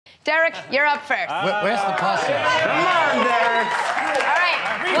Derek, you're up first. Where's the plus? Come on, Derek. All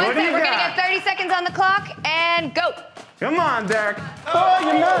right, one second. We're going to get 30 seconds on the clock, and go. Come on, Derek. Oh,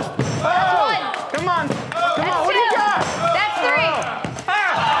 you missed. That's one. Come on. Come on. What do Two. you got? That's three.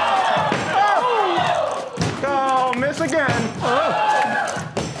 Oh, miss again.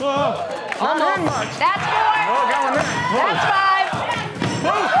 Not in much. That's four. Oh, got one there. That's five.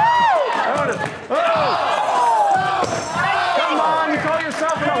 Come on, you call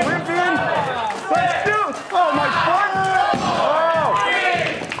yourself an Olympian? Let's do it. Oh, my foot.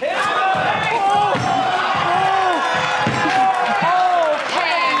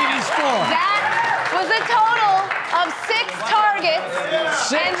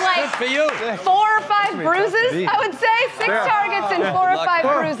 And like for you. 4 or 5 bruises, I would say. 6 targets and 4 or 5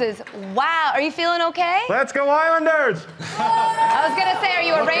 bruises. Wow, are you feeling okay? Let's go Islanders. I was gonna say, are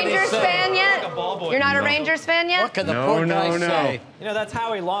you a Rangers fan yet? You're not a Rangers fan yet? What can the poor guy say? You know, that's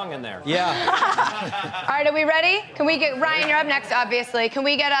Howie Long in there. Yeah. All right, are we ready? Can we get, Ryan, you're up next, obviously. Can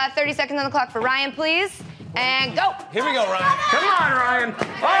we get 30 seconds on the clock for Ryan, please? And go. Here we go, Ryan. Come on, Ryan.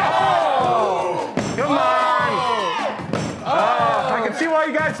 Oh! Come on. Oh, I can see why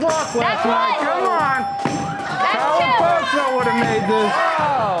you guys lost last night. Come on. Colin Bosa would have made this.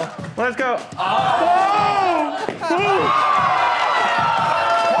 Let's go. All right, come on.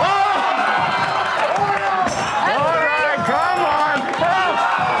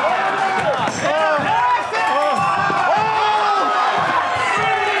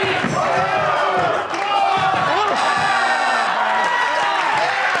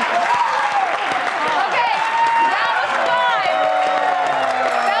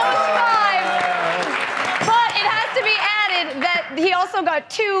 He also got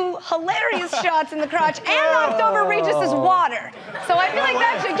 2 hilarious shots in the crotch and knocked over Regis's water. So I feel like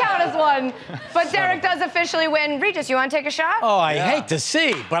that should count as one. But Derek does officially win. Regis, you want to take a shot? Oh, I hate to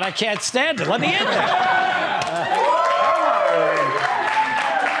see, but I can't stand it. Let me in there.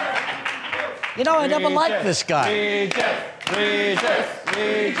 You know, I never liked this guy. Regis.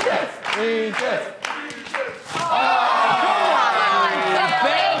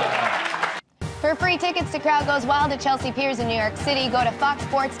 For free tickets to Crowd Goes Wild at Chelsea Piers in New York City, go to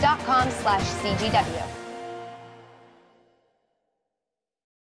foxsports.com/CGW.